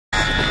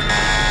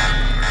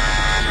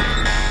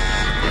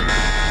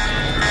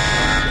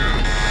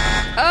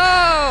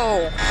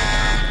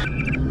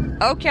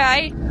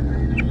Okay.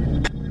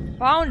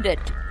 Found it.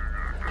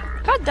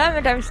 God damn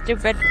it, I'm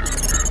stupid.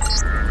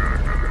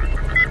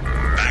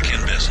 Back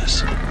in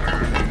business.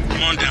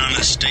 Come on down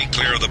and stay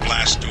clear of the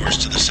blast doors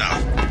to the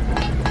south.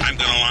 I'm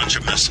gonna launch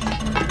a missile.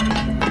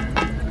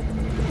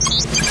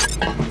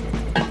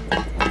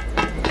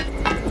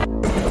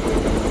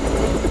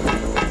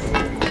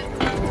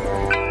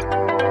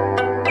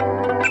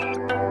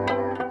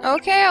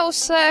 Okay, I'll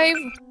save.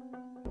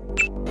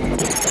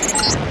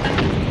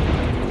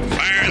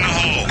 Fire in the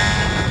hole!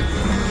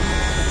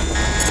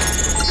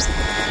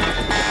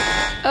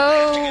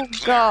 Oh,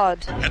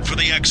 God. Head for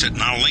the exit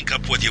and I'll link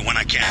up with you when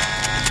I can.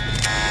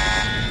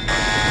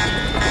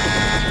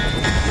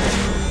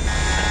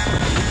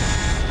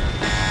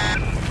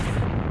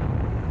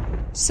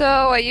 So,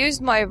 I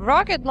used my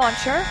rocket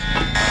launcher.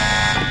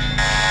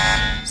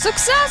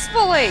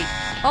 Successfully!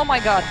 Oh my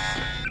God.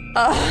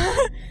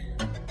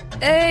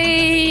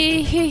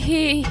 A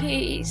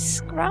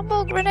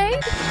scramble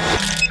grenade?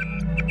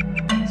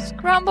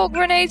 Scramble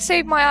grenade,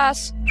 save my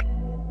ass.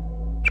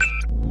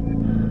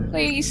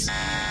 Please.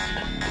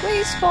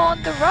 Please fall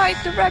in the right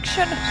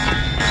direction.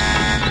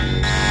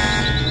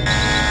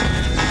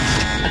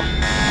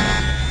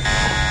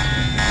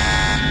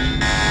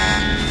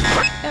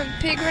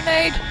 MP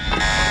grenade.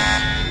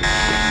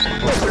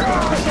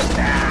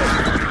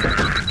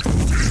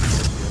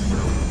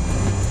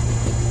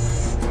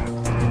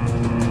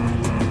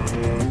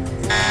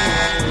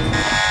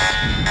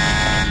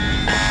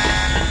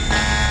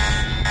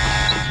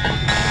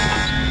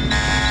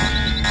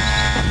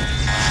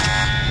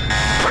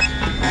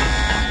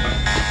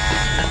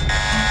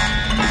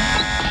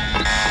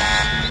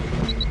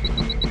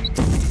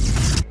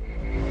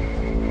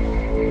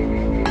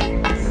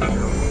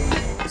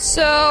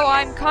 So,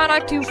 I'm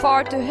kinda too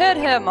far to hit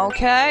him,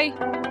 okay?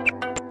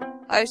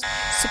 I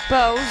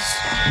suppose.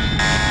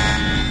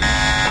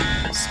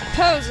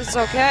 Suppose it's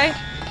okay.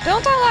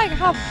 Don't I, like,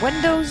 have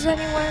windows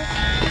anywhere?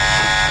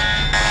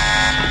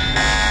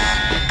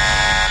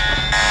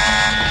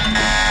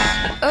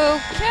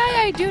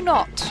 Okay, I do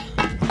not.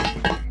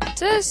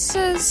 This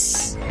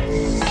is...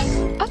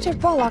 utter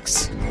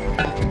bollocks.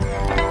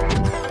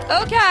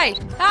 Okay,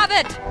 have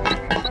it!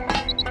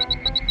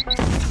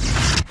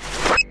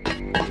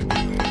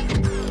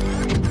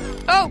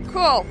 Oh,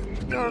 cool.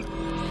 You're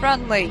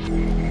friendly.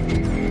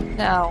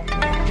 Now.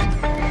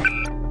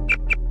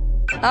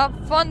 Have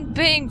fun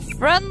being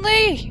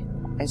friendly,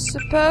 I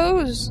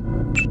suppose.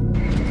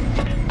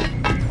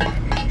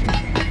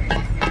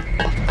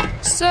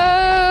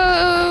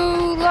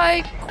 So,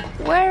 like,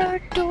 where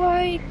do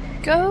I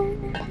go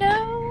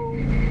now?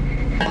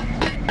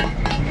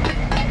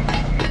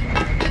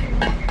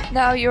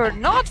 Now you're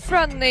not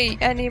friendly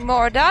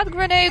anymore. That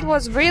grenade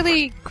was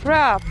really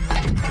crap.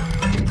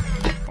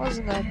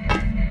 Wasn't it?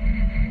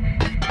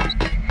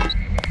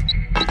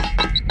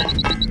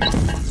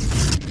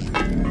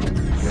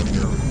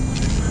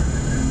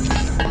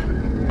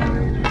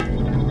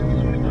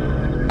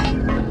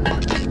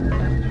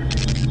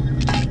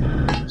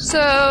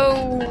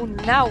 So,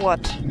 now what?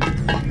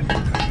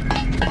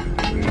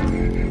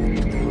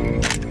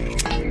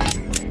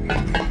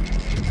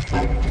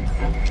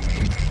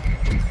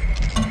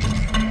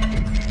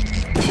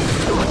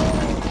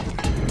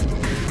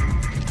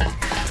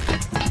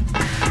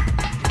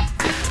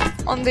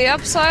 On the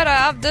upside, I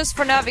have this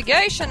for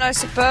navigation, I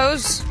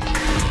suppose.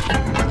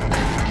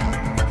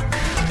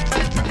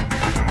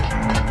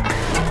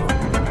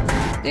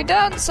 The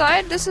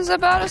downside, this is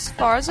about as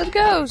far as it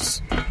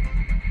goes.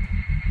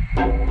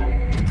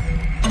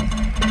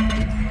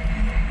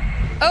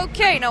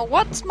 Okay, now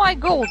what's my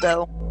goal,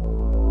 though?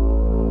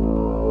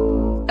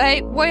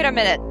 Hey, wait a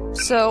minute.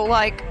 So,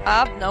 like,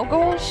 I have no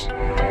goals?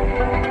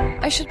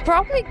 I should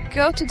probably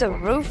go to the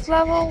roof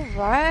level,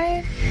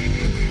 right?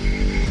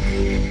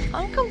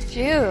 I'm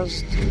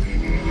confused.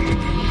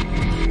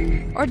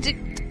 Or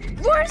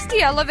where's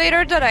the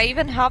elevator that I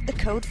even have the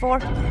code for?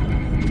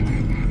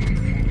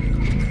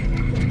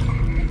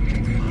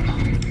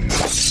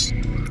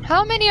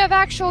 How many of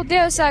actual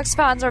Deus Ex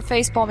fans are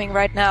facepalming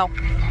right now?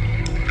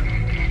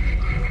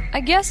 I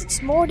guess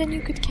it's more than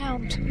you could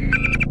count.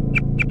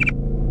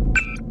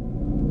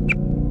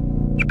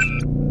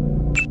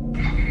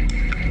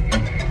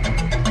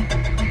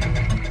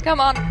 Come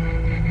on.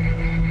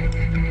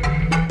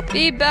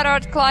 Be better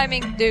at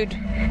climbing, dude.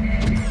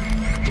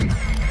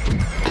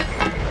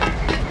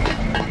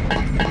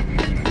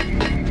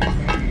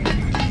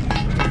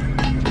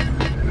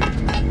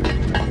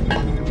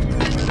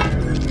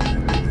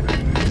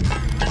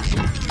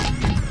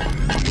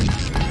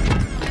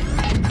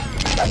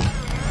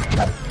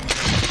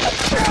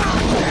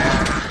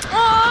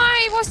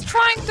 I was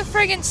trying to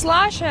friggin'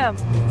 slash him.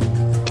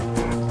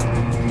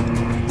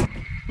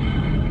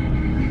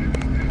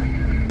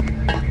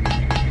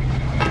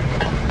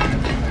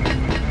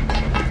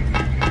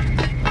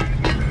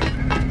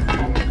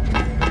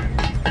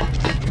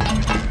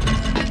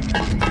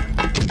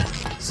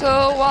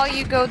 So while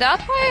you go that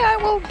way, I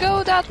will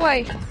go that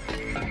way.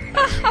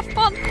 Have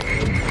fun!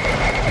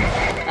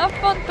 Have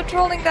fun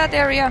patrolling that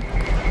area.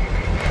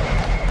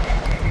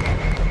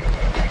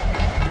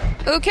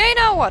 Okay,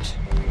 now what?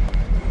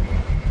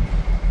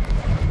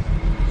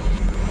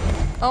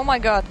 Oh my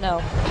god,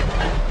 no.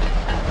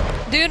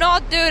 Do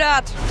not do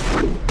that!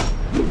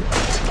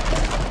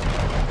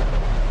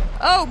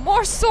 Oh,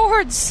 more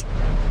swords!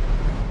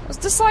 Was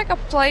this like a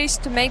place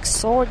to make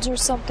swords or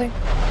something?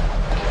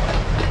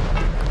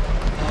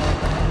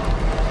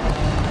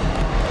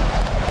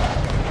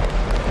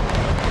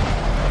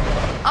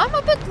 I'm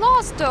a bit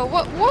lost though.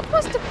 What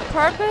was the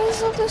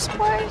purpose of this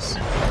place?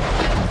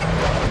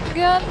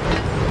 Again?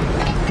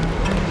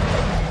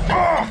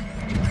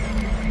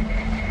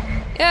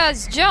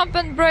 Yes, jump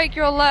and break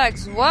your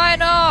legs. Why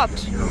not?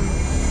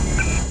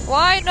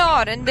 Why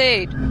not,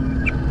 indeed?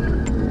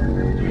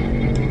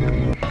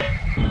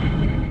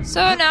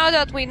 So now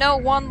that we know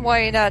one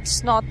way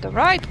that's not the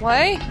right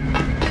way,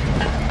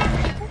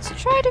 let's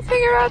try to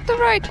figure out the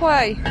right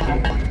way.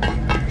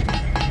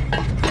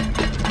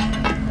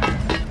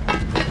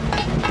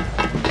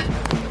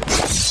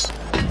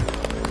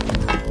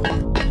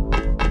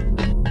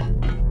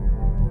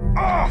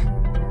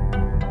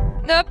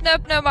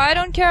 Nope, I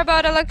don't care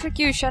about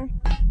electrocution.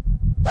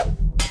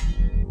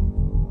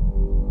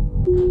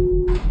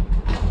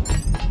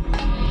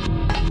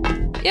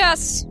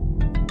 Yes!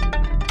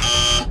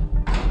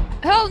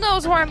 Hell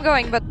knows where I'm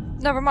going, but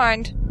never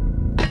mind.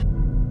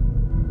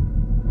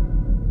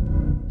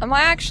 Am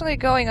I actually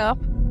going up?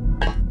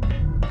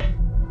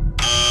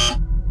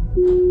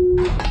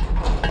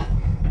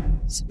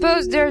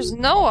 Suppose there's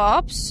no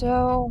up,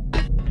 so...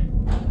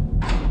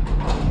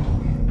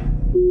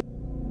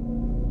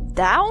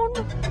 Down?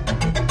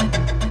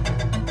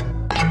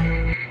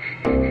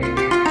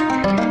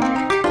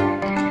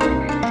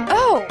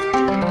 Oh!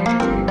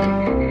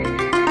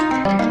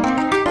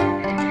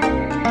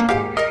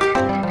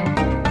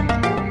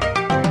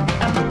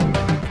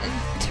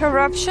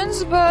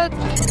 Interruptions, but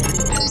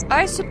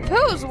I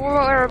suppose we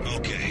are.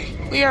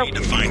 Need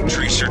to find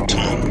Tracer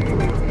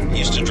Tong. He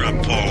used to drop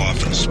Paul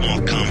off in a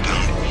small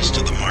compound east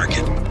of the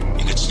market.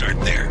 You could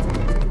start there.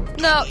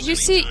 No, you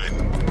see.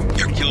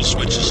 Your kill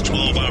switch is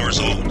 12 hours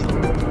old.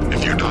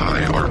 If you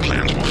die, our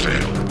plans will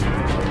fail.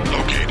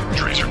 Locate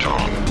Tracer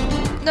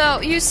Tong.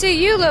 No, you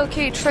see, you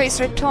locate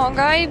Tracer Tong.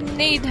 I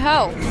need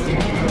help.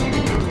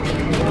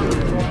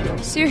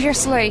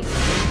 Seriously.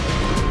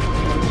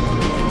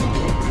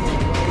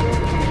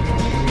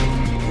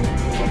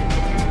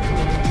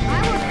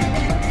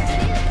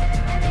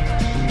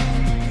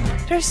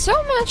 There's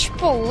so much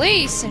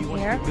police in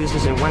here.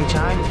 Business in Wan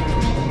Chai?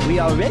 We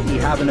already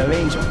have an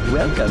arrangement.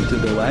 Welcome to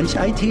the Wan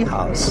Chai Tea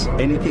House.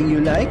 Anything you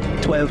like,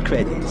 12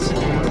 credits.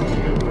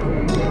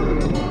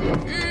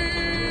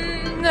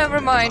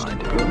 Never mind.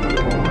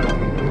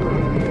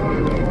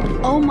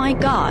 Oh my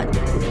god.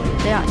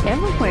 They are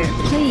everywhere,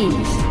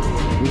 please.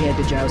 We head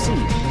to JC.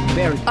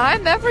 Very.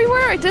 I'm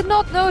everywhere? I did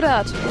not know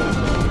that.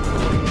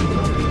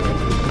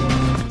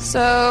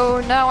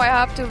 So now I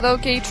have to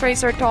locate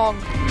Tracer Tong.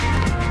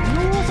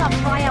 Rules of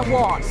Triad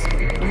Wars.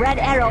 Red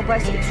Arrow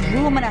versus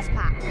Luminous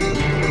Path.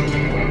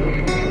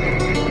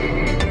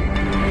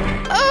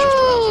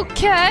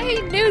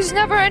 Okay, news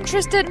never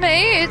interested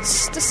me.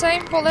 It's the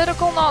same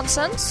political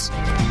nonsense.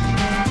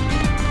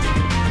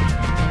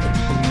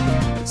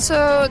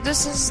 So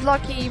this is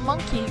Lucky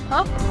Monkey,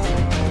 huh?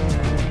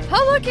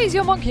 How lucky is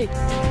your monkey?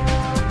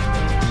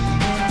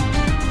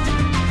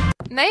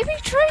 Maybe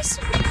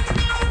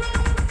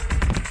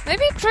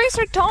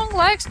Tracer Tong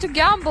likes to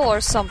gamble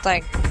or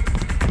something.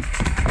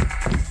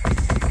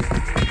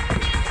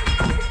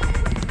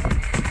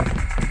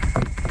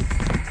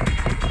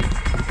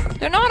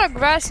 They're not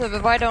aggressive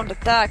if I don't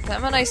attack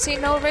them, and I see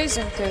no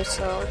reason to,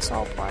 so it's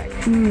all fine.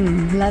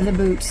 Leather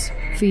boots.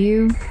 For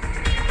you,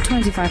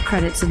 25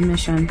 credits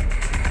admission.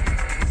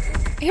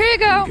 Here you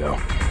go.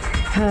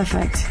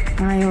 Perfect.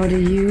 I order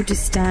you to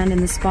stand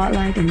in the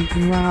spotlight and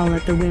growl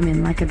at the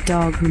women like a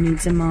dog who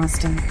needs a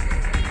master.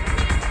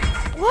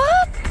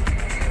 What?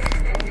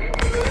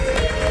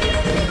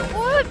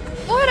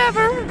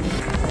 Whatever.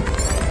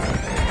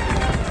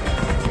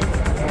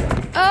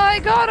 I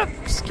got a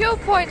skill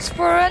points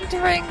for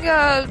entering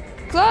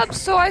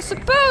clubs, so I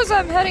suppose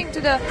I'm heading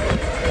to the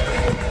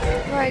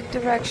right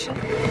direction.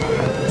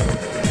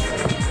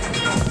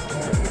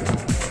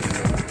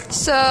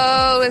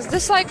 So, is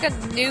this like a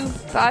new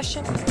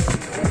fashion?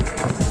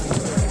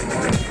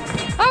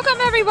 How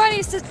come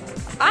everybody says...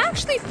 I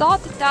actually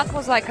thought that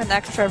was like an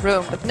extra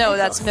room, but no,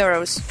 that's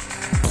mirrors.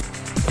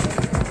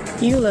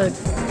 You look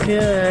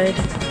good.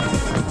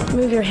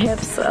 Move your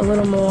hips a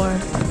little more.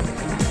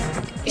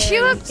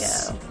 She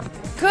looks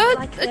good.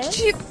 Like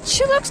She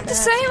looks the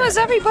same as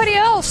everybody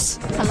else.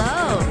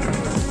 Hello.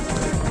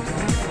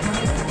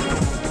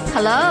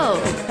 Hello.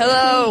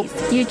 Hello.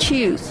 Please, you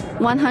choose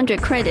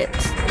 100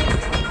 credits.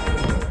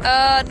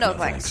 No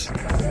thanks.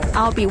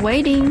 I'll be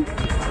waiting.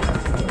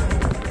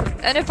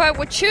 And if I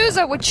would choose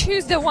the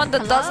one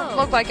that doesn't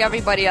look like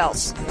everybody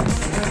else.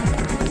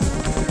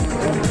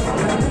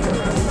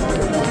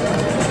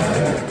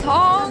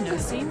 Tong?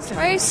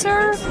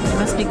 Tracer?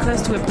 Must be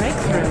close to a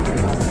breakthrough.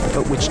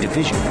 But which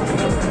division?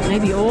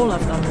 Maybe all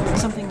of them.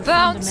 Something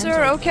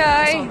Bouncer,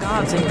 okay.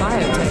 Guards in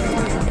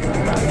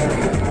biotech.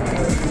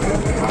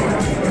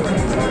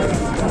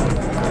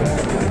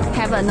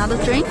 Have another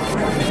drink?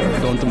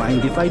 Don't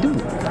mind if I do.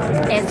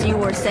 As you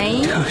were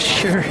saying? Oh,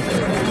 sure.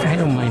 I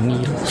don't mind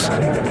needles.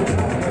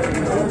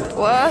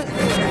 What?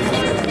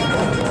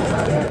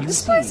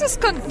 This place is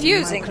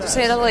confusing, to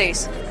say the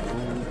least.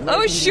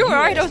 Oh, sure,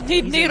 I don't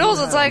need needles.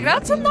 It's like,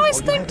 that's a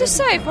nice thing to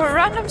say for a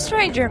random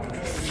stranger.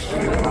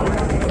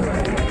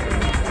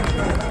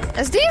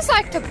 Is these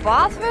like the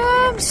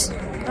bathrooms?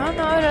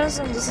 No, it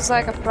isn't. This is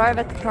like a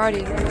private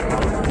party.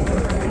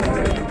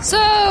 So,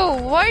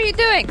 what are you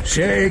doing?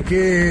 Shake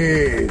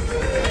it!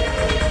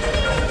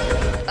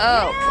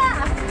 Oh.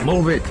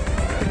 Move it!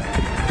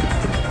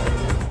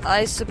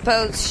 I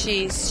suppose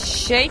she's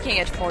shaking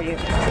it for you.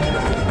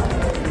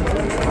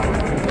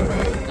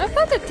 I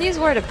thought that these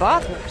were the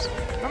bathrooms.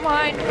 Never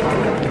mind.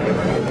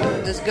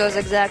 This goes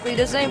exactly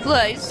the same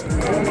place.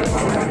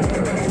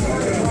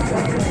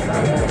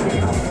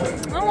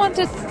 I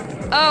wanted...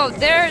 Oh,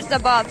 there's the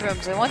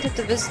bathrooms. I wanted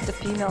to visit the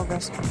female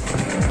restroom.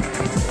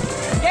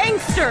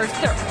 Gangsters!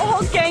 They're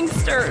all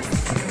gangsters!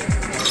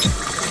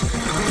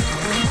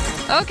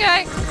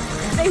 Okay.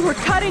 They were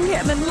cutting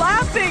him and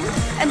laughing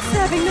and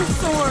stabbing their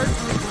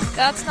swords.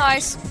 That's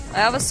nice. I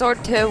have a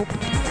sword too.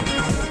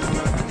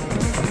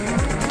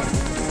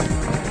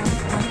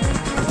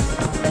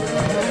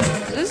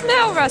 There's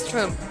no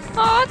restroom.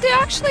 Oh, they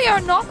actually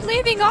are not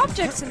leaving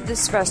objects in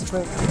this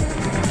restroom.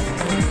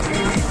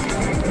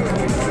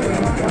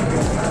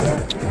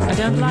 I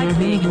don't like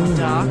being in the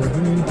dark.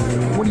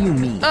 What do you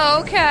mean?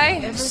 Oh,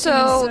 okay.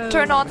 So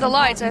turn on the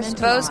lights, I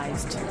suppose.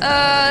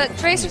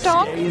 Tracer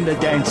Dog? Stay in the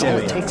dance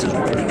area. All it takes is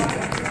working.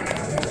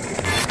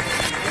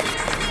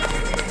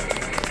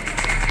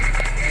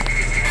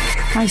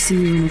 I see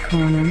you in the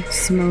corner,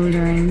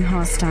 smoldering,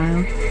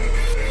 hostile.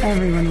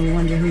 Everyone will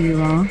wonder who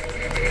you are.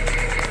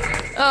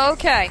 Oh,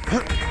 okay.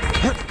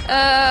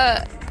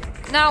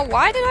 Now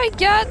why did I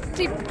get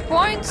the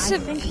points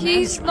if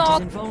he's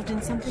not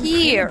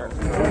here?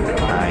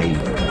 I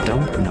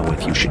don't know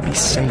if you should be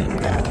saying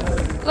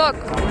that. Look.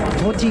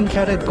 14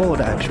 karat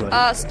gold, actually.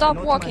 Stop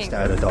Not walking. my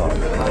style at all.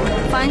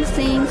 Fine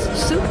things,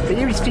 soup.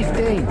 Beer is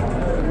 15.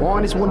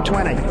 Wine is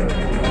 120.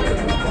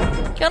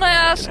 Can I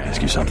ask? Can I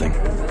ask you something?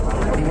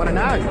 What do you want to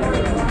know?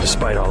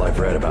 Despite all I've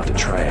read about the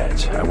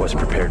Triads, I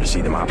wasn't prepared to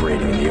see them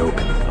operating in the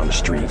open, on the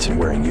streets, and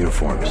wearing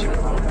uniforms.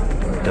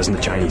 Doesn't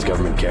the Chinese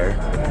government care?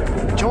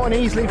 The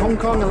Chinese leave Hong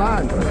Kong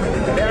alone.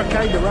 They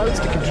barricade the roads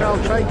to control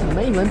trade to the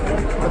mainland,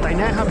 but they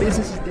now have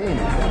businesses then.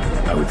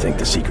 I would think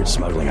the secret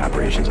smuggling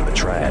operations of the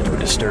Triads would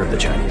disturb the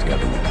Chinese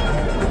government.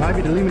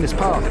 Maybe the luminous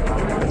path.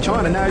 But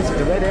China knows that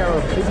the red arrow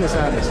of business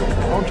owners,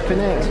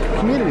 entrepreneurs,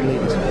 community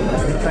leaders.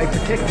 They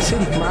protect the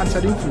city from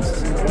outside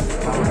influences.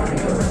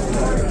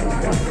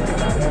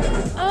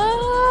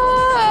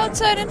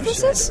 Outside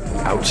influences?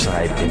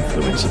 Outside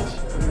influences.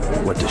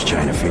 What does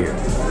China fear?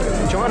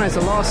 China is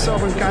the last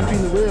sovereign country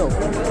in the world.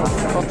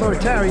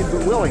 Authoritarian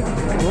but willing,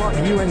 unlike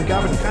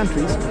UN-governed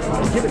countries,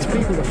 to give its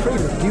people the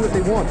freedom to do what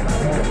they want.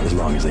 As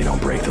long as they don't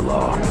break the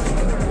law.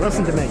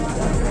 Listen to me.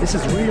 This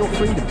is real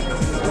freedom.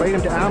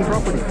 Freedom to own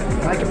property,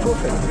 make a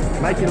profit,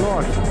 make your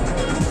life.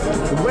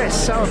 The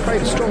West, so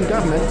afraid of strong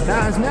government,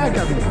 now has no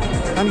government,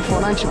 only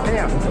financial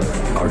power.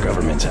 Our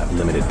governments have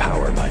limited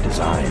power by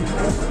design.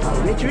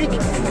 Rhetoric?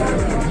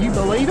 You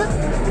believe it?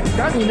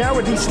 Don't you know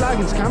where these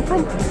slogans come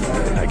from?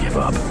 I give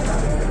up.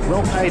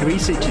 Well-paid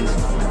researchers.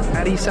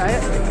 How do you say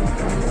it?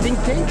 Think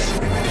tanks?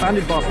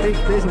 Funded by big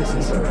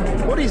businesses.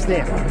 What is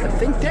that? A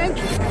think tank?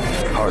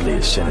 Hardly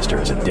as sinister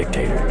as a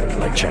dictator,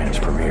 like China's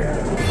premier.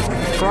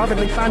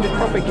 Privately funded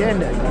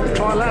propaganda. The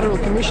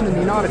Trilateral Commission in the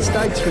United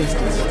States, for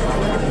instance.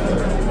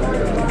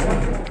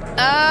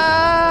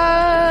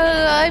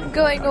 I'm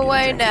going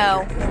away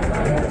now.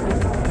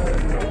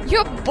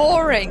 You're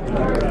boring.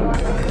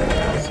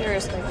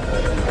 Seriously.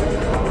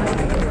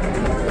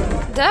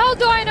 The hell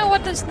do I know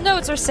what these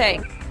notes are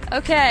saying?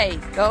 Okay,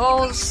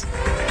 goals.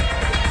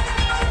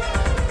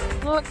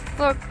 Look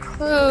for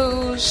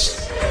clues.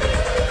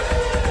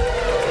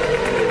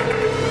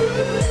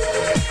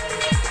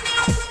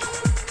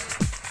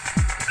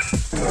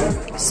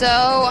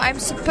 So, I'm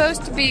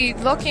supposed to be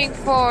looking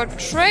for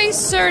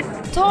Tracer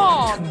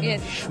Dog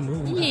in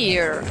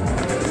here.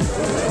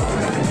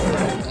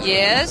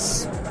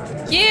 Yes.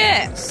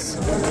 Yes.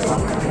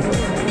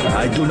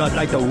 I do not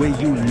like the way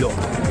you look.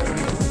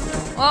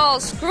 Well,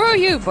 screw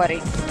you,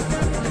 buddy.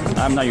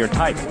 I'm not your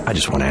type. I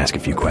just want to ask a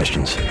few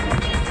questions.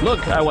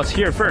 Look, I was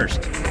here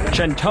first.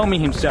 Chen told me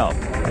himself.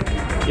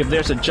 If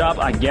there's a job,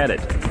 I get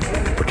it.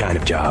 What kind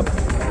of job?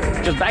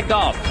 Just back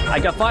off. I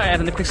got fired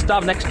at the quick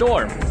stop next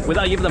door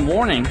without giving them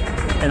warning,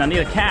 and I need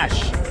a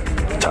cash.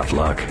 Tough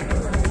luck.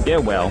 Yeah,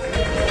 well,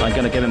 I'm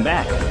gonna give them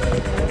back.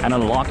 And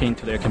unlock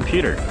into their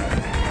computer.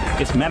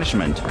 It's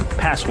management,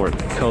 password,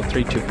 code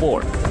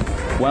 324.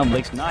 One of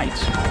Blake's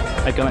nights.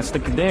 I'm gonna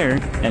stick it there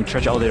and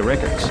trash all their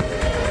records.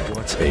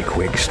 What's a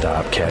quick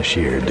stop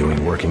cashier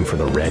doing working for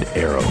the Red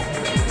Arrow?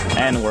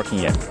 And working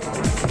yet.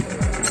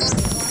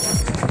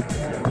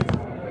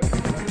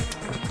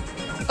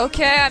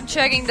 Okay, I'm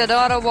checking the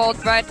data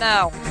vault right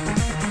now.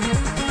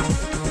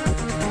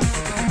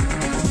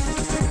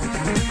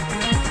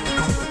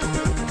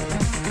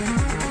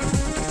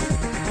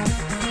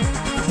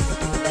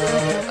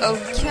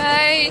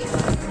 Okay.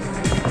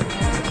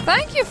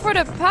 Thank you for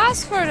the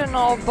password and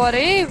all,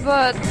 buddy,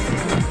 but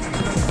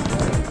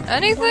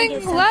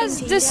anything less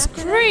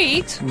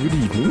discreet? Good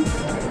evening.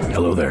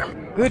 Hello there.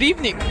 Good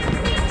evening.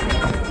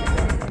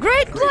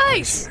 Great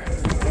place!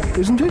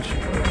 Isn't it?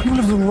 People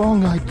have the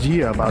wrong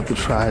idea about the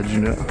Triads,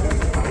 you know.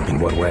 In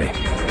what way?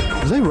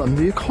 They run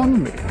the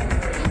economy.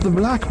 The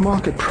black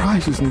market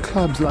prices in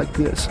clubs like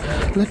this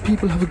let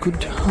people have a good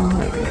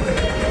time.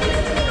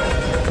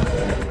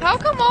 How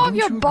come all of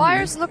your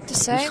buyers look the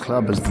same? This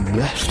club is the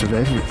best of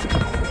everything.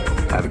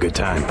 Have a good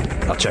time.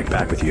 I'll check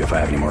back with you if I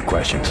have any more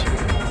questions.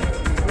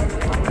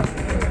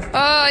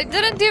 I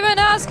didn't even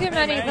ask him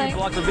anything.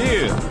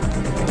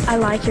 I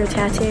like your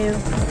tattoo.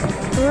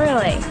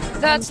 Really.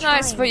 That's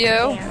nice for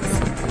you.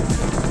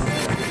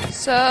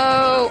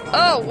 So...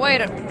 Oh,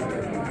 wait.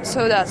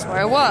 So that's where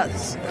I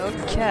was.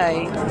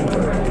 Okay.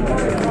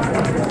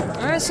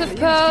 I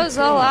suppose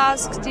I'll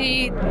ask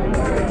the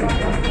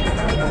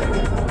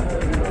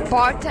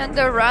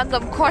bartender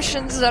random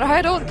questions that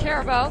I don't care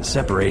about.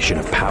 Separation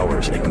of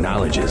powers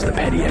acknowledges the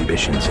petty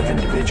ambitions of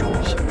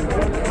individuals.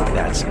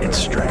 That's its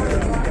strength.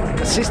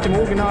 A system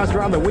organized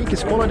around the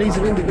weakest qualities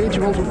of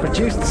individuals will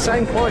produce the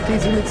same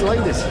qualities in its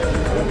leaders.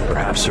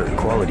 Perhaps certain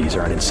qualities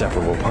are an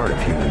inseparable part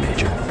of human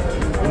nature.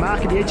 The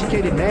mark of the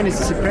educated man is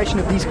the suppression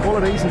of these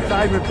qualities in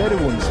favor of better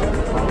ones.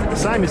 The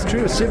same is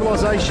true of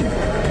civilization.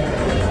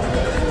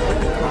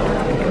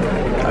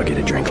 I'll get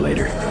a drink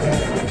later.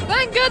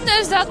 Thank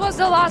goodness that was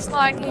the last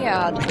line he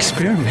had.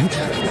 Experiment?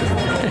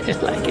 I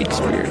like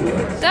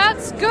experiment.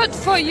 That's good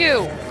for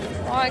you.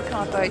 Why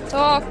can't I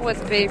talk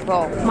with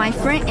people? My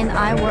friend and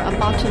I were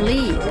about to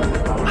leave.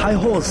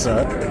 Hi-ho,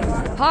 sir.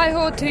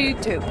 Hi-ho to you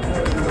too.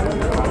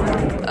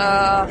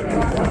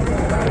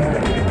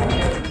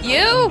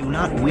 You? Do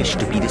not wish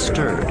to be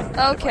disturbed.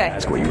 Okay.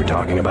 Ask what you were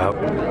talking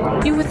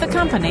about. You with the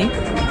company?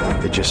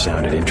 It just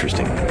sounded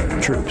interesting.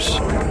 Troops.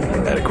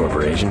 At a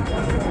corporation?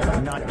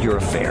 Not your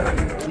affair.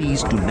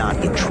 Please do not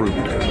intrude.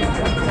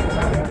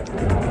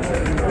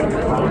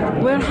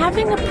 We're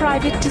having a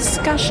private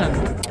discussion.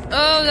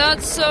 Oh,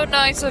 that's so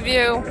nice of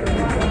you.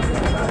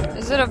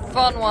 Is it a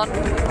fun one?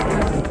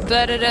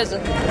 Bet it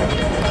isn't.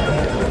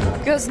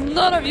 Because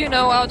none of you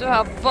know how to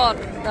have fun.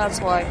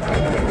 That's why.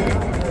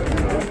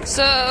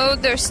 So,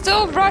 there's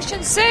still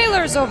Russian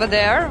sailors over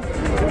there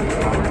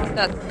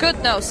that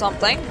could know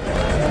something.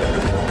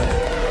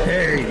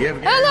 Hey,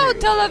 Yevgeny. Hello,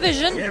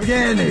 television.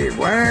 Yevgeny,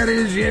 where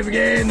is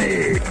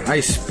Yevgeny? I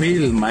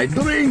spilled my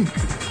drink.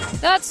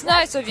 That's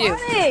nice of you.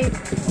 Hey!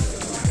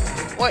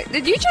 Wait,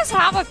 did you just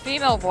have a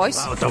female voice?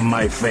 Out of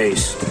my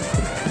face.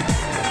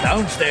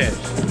 Downstairs.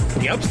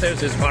 The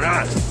upstairs is for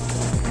us.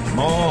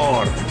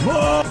 More.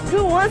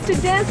 Who wants to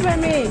dance with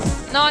me?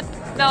 Not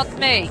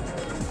me.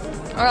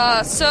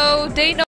 So they know